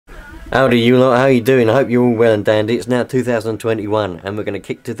Howdy you lot, how you doing? I hope you're all well and dandy. It's now 2021 and we're going to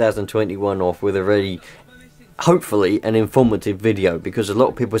kick 2021 off with a really, hopefully, an informative video, because a lot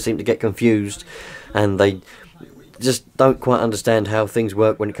of people seem to get confused and they just don't quite understand how things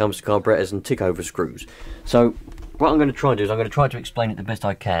work when it comes to carburetors and tick over screws. So what I'm going to try and do is I'm going to try to explain it the best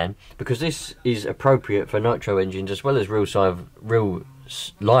I can, because this is appropriate for nitro engines as well as real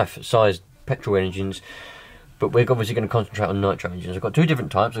life sized petrol engines. But we're obviously going to concentrate on nitro engines. I've got two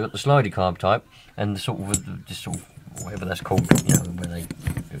different types. I've got the slidey carb type and the sort of whatever that's called, you know,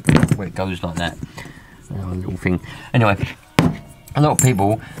 where it goes like that, little thing. Anyway, a lot of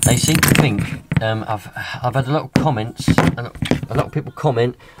people, they seem to think I've had a lot of comments, a lot of people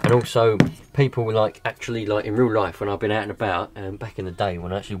comment, and also people actually in real life when I've been out and about, back in the day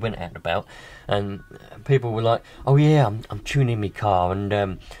when I actually went out and about, and people were like, "Oh yeah, I'm tuning my car and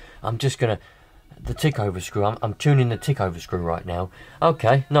I'm just gonna." The tick over screw, I'm tuning the tick over screw right now.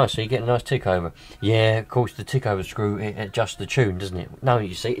 Okay, nice, so you get a nice tick over. Yeah, of course the tick over screw, it adjusts the tune, doesn't it? No,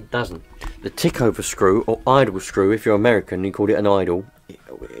 you see, it doesn't. The tick over screw, or idle screw, if you're American, you call it an idle.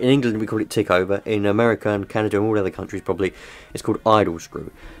 In England we call it tick over. In America and Canada and all other countries probably, it's called idle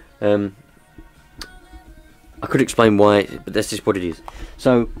screw. I could explain why, but that's just what it is.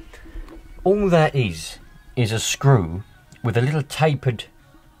 So, all that is a screw with a little tapered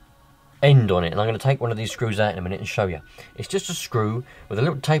end on it, and I'm going to take one of these screws out in a minute and show you. It's just a screw with a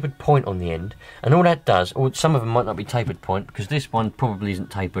little tapered point on the end, and all that does, or some of them might not be tapered point, because this one probably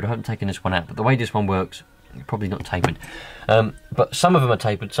isn't tapered. I haven't taken this one out, but the way this one works, it's probably not tapered. But some of them are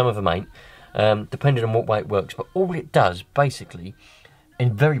tapered, some of them ain't, depending on what way it works. But all it does, basically,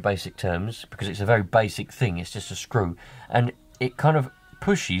 in very basic terms, because it's a very basic thing, it's just a screw, and it kind of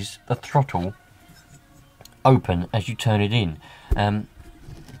pushes the throttle open as you turn it in.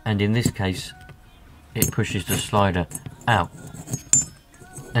 And in this case, it pushes the slider out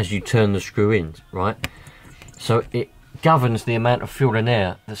as you turn the screw in, right? So it governs the amount of fuel and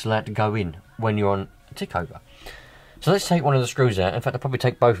air that's allowed to go in when you're on a tick over. So let's take one of the screws out. In fact, I'll probably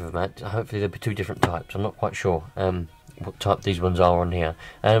take both of them out. Hopefully there'll be two different types. I'm not quite sure what type these ones are on here.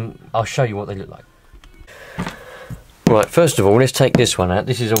 I'll show you what they look like. Right, first of all, let's take this one out.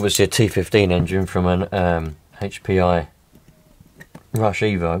 This is obviously a T15 engine from an HPI Rush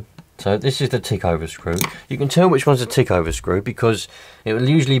Evo. So this is the tick over screw. You can tell which one's a tick over screw because it will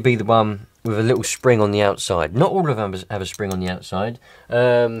usually be the one with a little spring on the outside. Not all of them have a spring on the outside.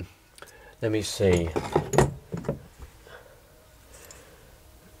 Let me see.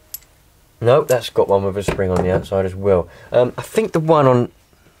 Nope, that's got one with a spring on the outside as well. I think the one on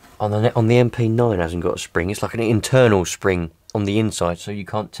the MP9 hasn't got a spring. It's like an internal spring on the inside, so you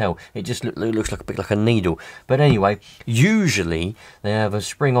can't tell. It just looks like a bit like a needle. But anyway, usually they have a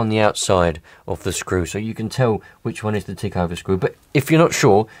spring on the outside of the screw, so you can tell which one is the tick over screw. But if you're not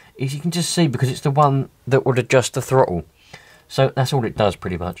sure, you can just see, because it's the one that would adjust the throttle. So that's all it does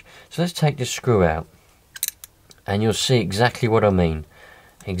pretty much. So let's take this screw out and you'll see exactly what I mean,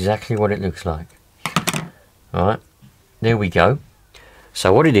 exactly what it looks like. Alright, there we go.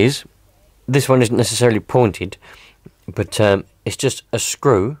 So what it is, this one isn't necessarily pointed, but it's just a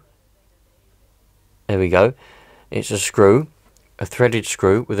screw. There we go. It's a screw, a threaded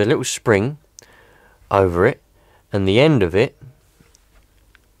screw with a little spring over it, and the end of it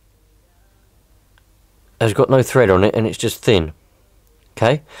has got no thread on it, and it's just thin.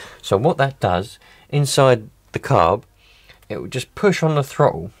 Okay, so what that does inside the carb, it will just push on the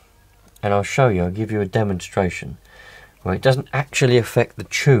throttle, and I'll show you, I'll give you a demonstration where it doesn't actually affect the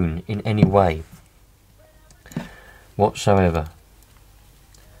tune in any way whatsoever.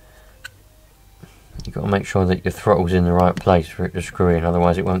 You've got to make sure that your throttle's in the right place for it to screw in,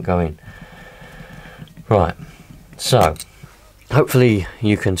 otherwise it won't go in. Right, so hopefully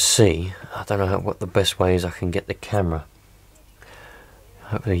you can see. I don't know what the best way is I can get the camera.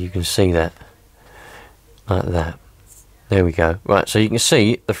 Hopefully you can see that, like that. There we go. Right, so you can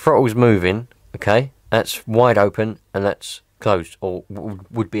see the throttle's moving, okay? That's wide open and that's closed, or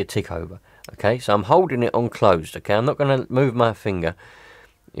would be a tick over. Okay, so I'm holding it on closed, okay? I'm not going to move my finger.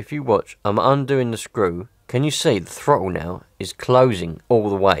 If you watch, I'm undoing the screw. Can you see the throttle now is closing all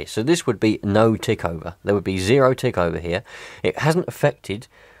the way? So this would be no tick over. There would be zero tick over here. It hasn't affected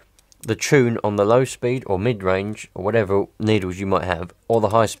the tune on the low speed or mid-range or whatever needles you might have, or the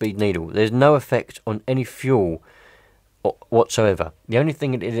high-speed needle. There's no effect on any fuel whatsoever. The only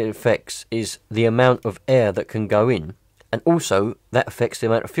thing it affects is the amount of air that can go in. And also, that affects the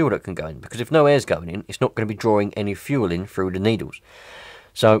amount of fuel that can go in. Because if no air's going in, it's not going to be drawing any fuel in through the needles.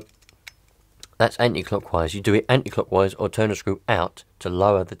 So, that's anti-clockwise. You do it anti-clockwise or turn the screw out to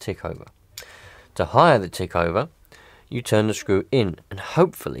lower the tick over. To higher the tick over, you turn the screw in. And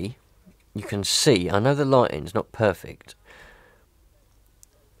hopefully, you can see, I know the lighting's not perfect.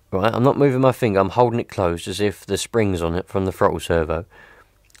 Right, I'm not moving my finger, I'm holding it closed as if the spring's on it from the throttle servo.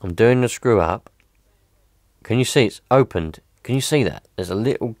 I'm doing the screw up. Can you see it's opened? Can you see that? There's a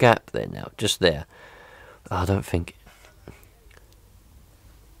little gap there now, just there. Oh, I don't think...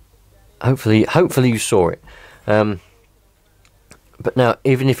 Hopefully you saw it. But now,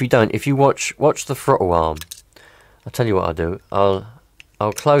 even if you don't, if you watch the throttle arm, I'll tell you what I'll do.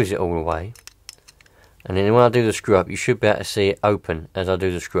 I'll close it all the way, and then when I do the screw up, you should be able to see it open as I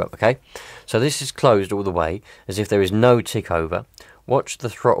do the screw up. Okay, so this is closed all the way, as if there is no tick over. Watch the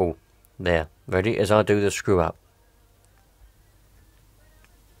throttle there. Ready? As I do the screw up.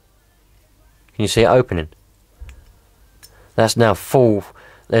 Can you see it opening? That's now full.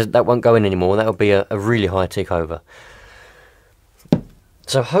 That won't go in anymore. That'll be a really high tick over.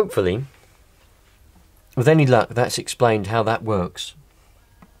 So hopefully, with any luck, that's explained how that works,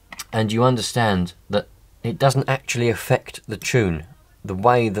 and you understand that it doesn't actually affect the tune. The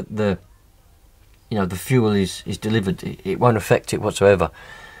way that the fuel is delivered, it won't affect it whatsoever.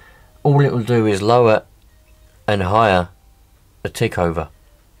 All it will do is lower and higher the tick over.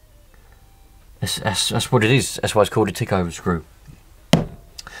 That's what it is. That's why it's called a tick over screw.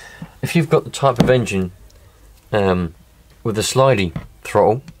 If you've got the type of engine with a slidey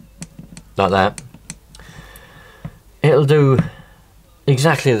throttle like that, it'll do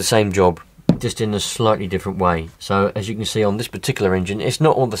exactly the same job, just in a slightly different way. So as you can see on this particular engine, it's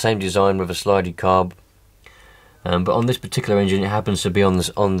not all the same design with a slidey carb, but on this particular engine it happens to be on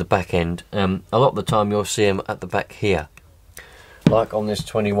the back end. A lot of the time you'll see them at the back here, like on this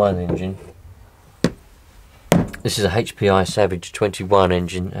 21 engine. This is a HPI Savage 21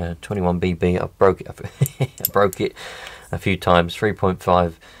 engine, 21BB. I broke it. I broke it a few times.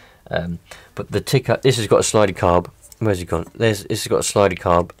 3.5. But the ticker. This has got a slidey carb. Where's it gone? This has got a slidey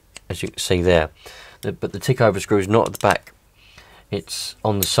carb, as you can see there. But the tick over screw is not at the back. It's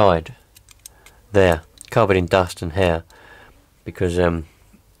on the side. There, covered in dust and hair, because I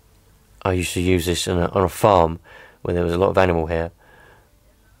used to use this on a farm where there was a lot of animal hair.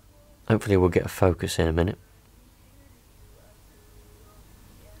 Hopefully, we'll get a focus in a minute.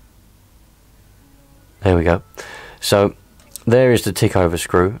 There we go. So there is the tick over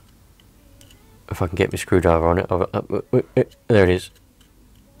screw. If I can get my screwdriver on it. There it is.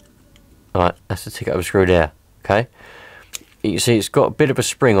 Alright, that's the tick over screw there. Okay. You see it's got a bit of a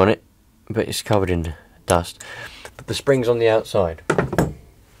spring on it, but it's covered in dust. But the spring's on the outside.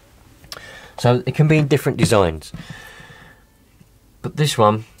 So it can be in different designs. But this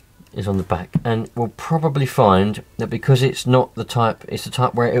one is on the back, and we'll probably find that because it's not the type, it's the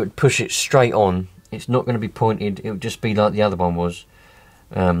type where it would push it straight on. It's not going to be pointed, it would just be like the other one was,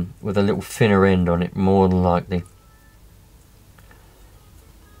 with a little thinner end on it, more than likely.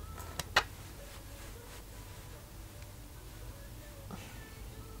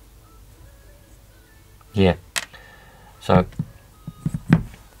 Yeah, so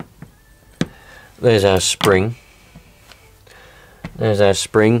there's our spring, and there's our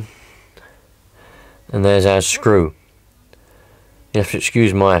screw. You have to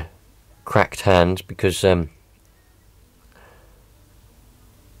excuse my cracked hands because I've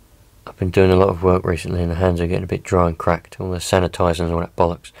been doing a lot of work recently and the hands are getting a bit dry and cracked, all the sanitising and all that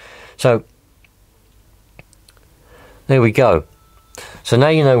bollocks. So there we go. So now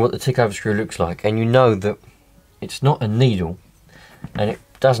you know what the tick over screw looks like, and you know that it's not a needle and it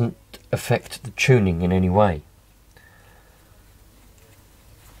doesn't affect the tuning in any way.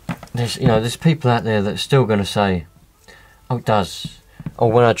 There's people out there that are still going to say, oh, it does. Oh,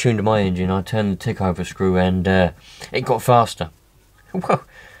 when I tuned my engine, I turned the tick over screw and it got faster. Well,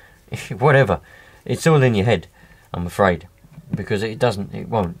 whatever. It's all in your head, I'm afraid, because it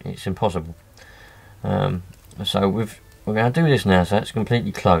won't. It's impossible. So we're going to do this now, so it's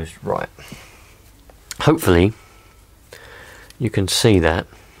completely closed. Right. Hopefully, you can see that.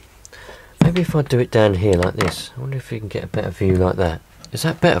 Maybe if I do it down here like this, I wonder if you can get a better view like that. Is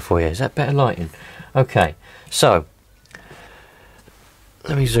that better for you? Is that better lighting? Okay, so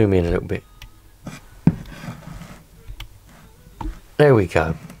let me zoom in a little bit. There we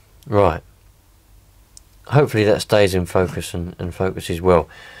go. Right. Hopefully that stays in focus and focuses well.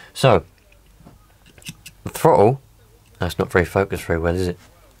 So, the throttle, that's not very focused very well, is it?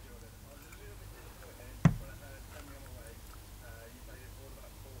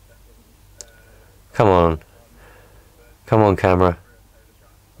 Come on. Come on, camera.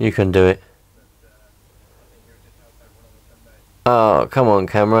 You can do it. Oh, come on,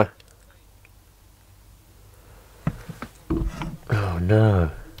 camera. Oh, no.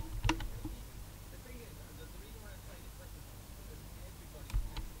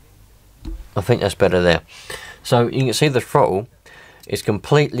 I think that's better there. So you can see the throttle is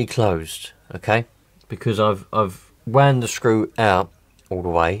completely closed, okay? Because I've wound the screw out all the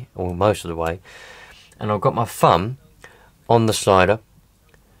way, or most of the way, and I've got my thumb on the slider.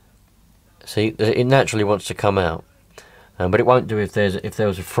 See, it naturally wants to come out, but it won't do if there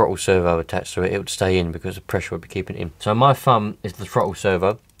was a throttle servo attached to it. It would stay in because the pressure would be keeping it in. So my thumb is the throttle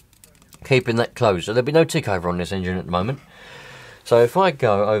servo, keeping that closed. So there'll be no tick over on this engine at the moment. So if I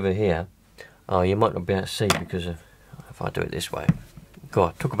go over here, oh, you might not be able to see because if I do it this way.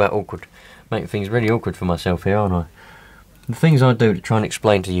 God, talk about awkward. Make things really awkward for myself here, aren't I? The things I do to try and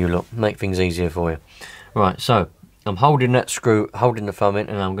explain to you lot, make things easier for you. Right, so I'm holding that screw, holding the thumb in,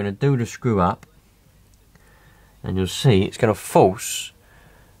 and I'm going to do the screw up. And you'll see it's going to force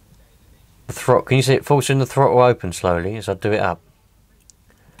the throttle. Can you see it forcing the throttle open slowly as I do it up?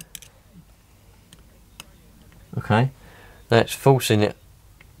 Okay, that's forcing it.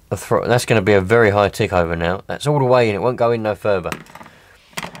 The throttle. That's going to be a very high tick over now. That's all the way in. It won't go in no further.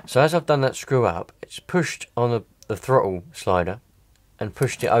 So as I've done that screw up, it's pushed on the throttle slider and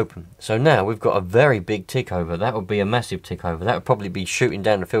pushed it open. So now we've got a very big tick over. That would be a massive tick over. That would probably be shooting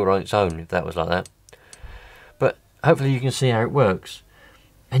down the field on its own if that was like that. But hopefully you can see how it works.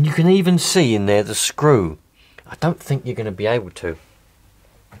 And you can even see in there the screw. I don't think you're going to be able to.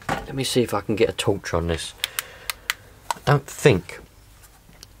 Let me see if I can get a torch on this. I don't think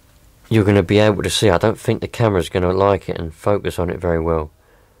you're going to be able to see. I don't think the camera's going to like it and focus on it very well.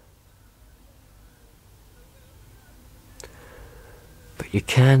 But you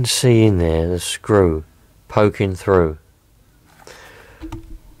can see in there the screw poking through.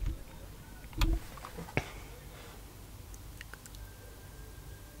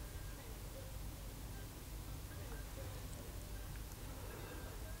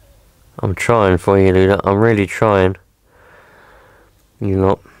 I'm trying for you, Lula. I'm really trying. You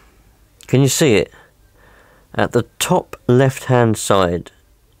lot. Can you see it? At the top left hand side,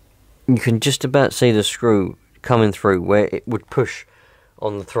 you can just about see the screw coming through where it would push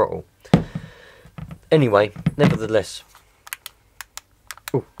on the throttle. Anyway, nevertheless.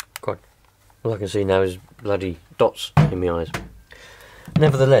 Oh, God. All I can see now is bloody dots in my eyes.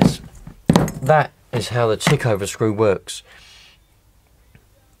 Nevertheless, that is how the tick over screw works.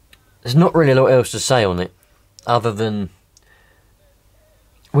 There's not really a lot else to say on it, other than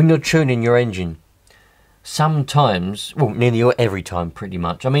when you're tuning your engine, sometimes, well, nearly every time pretty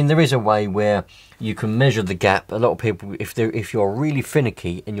much. I mean, there is a way where you can measure the gap. A lot of people, if you're really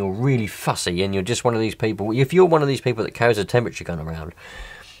finicky and you're really fussy and you're just one of these people, if you're one of these people that carries a temperature gun around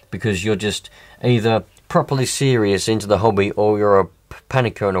because you're just either properly serious into the hobby or you're a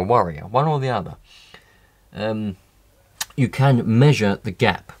panicker and a worrier, one or the other, you can measure the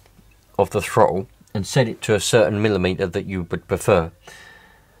gap of the throttle and set it to a certain millimetre that you would prefer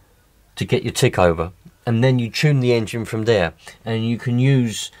to get your tick over, and then you tune the engine from there, and you can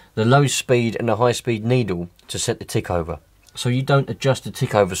use the low speed and the high speed needle to set the tick over. So you don't adjust the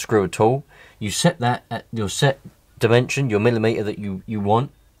tick over screw at all. You set that at your set dimension, your millimetre that you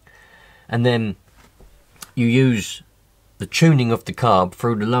want, and then you use the tuning of the carb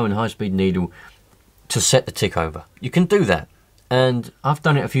through the low and high speed needle to set the tick over. You can do that, and I've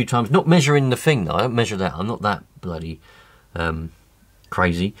done it a few times, not measuring the thing though. I don't measure that, I'm not that bloody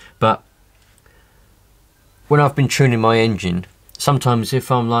crazy, but when I've been tuning my engine, sometimes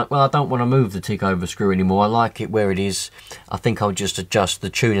if I'm like, well, I don't want to move the tick over screw anymore, I like it where it is, I think I'll just adjust the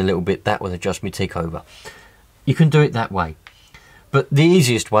tune a little bit, that will adjust my tick over. You can do it that way, but the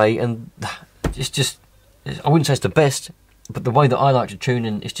easiest way, and it's just, I wouldn't say it's the best, but the way that I like to tune,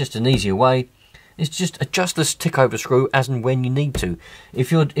 and it's just an easier way, is just adjust this tick over screw as and when you need to.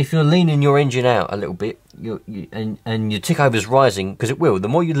 If you're leaning your engine out a little bit, and your tick over's rising, because it will. The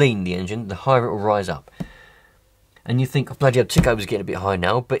more you lean the engine, the higher it will rise up. And you think, oh, bloody hell, tick over's getting a bit high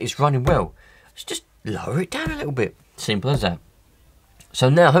now, but it's running well. Let's just lower it down a little bit. Simple as that. So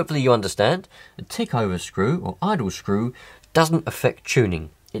now, hopefully you understand, a tick over screw or idle screw doesn't affect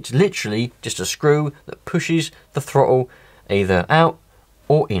tuning. It's literally just a screw that pushes the throttle either out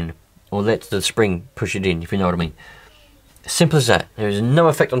or in, or lets the spring push it in, if you know what I mean. Simple as that. There is no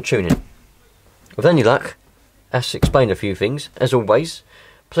effect on tuning. With any luck, that's explained a few things. As always,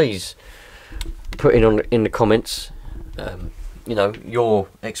 please put in the comments, you know, your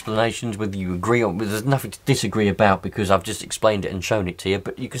explanations, whether you agree or there's nothing to disagree about, because I've just explained it and shown it to you.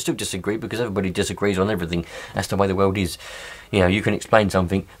 But you can still disagree because everybody disagrees on everything. That's the way the world is. You know, you can explain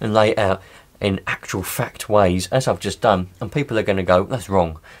something and lay it out in actual fact ways, as I've just done, and people are going to go, that's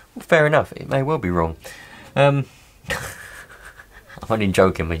wrong. Well, fair enough, it may well be wrong. I'm only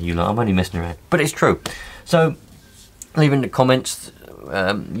joking with you lot, I'm only messing around, but it's true. So leave in the comments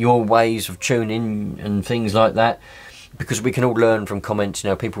your ways of tuning and things like that, because we can all learn from comments. You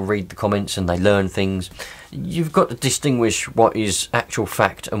know, people read the comments and they learn things. You've got to distinguish what is actual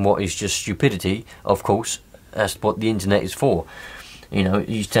fact and what is just stupidity, of course. That's what the internet is for. You know,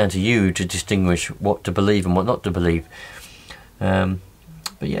 it's down to you to distinguish what to believe and what not to believe. But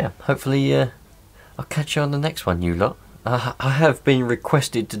yeah, hopefully I'll catch you on the next one, you lot. I have been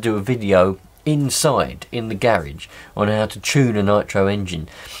requested to do a video inside in the garage on how to tune a Nitro engine.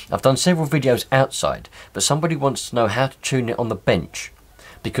 I've done several videos outside, but somebody wants to know how to tune it on the bench,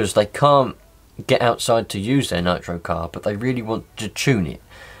 because they can't get outside to use their Nitro car, but they really want to tune it,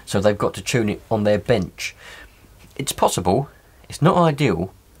 so they've got to tune it on their bench. It's possible. It's not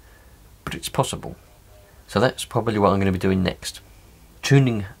ideal, but it's possible. So that's probably what I'm going to be doing next.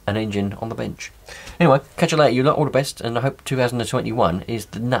 Tuning an engine on the bench. Anyway, catch you later, you lot. All the best, and I hope 2021 is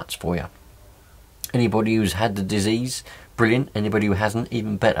the nuts for you. Anybody who's had the disease, brilliant. Anybody who hasn't,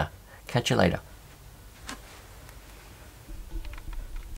 even better. Catch you later.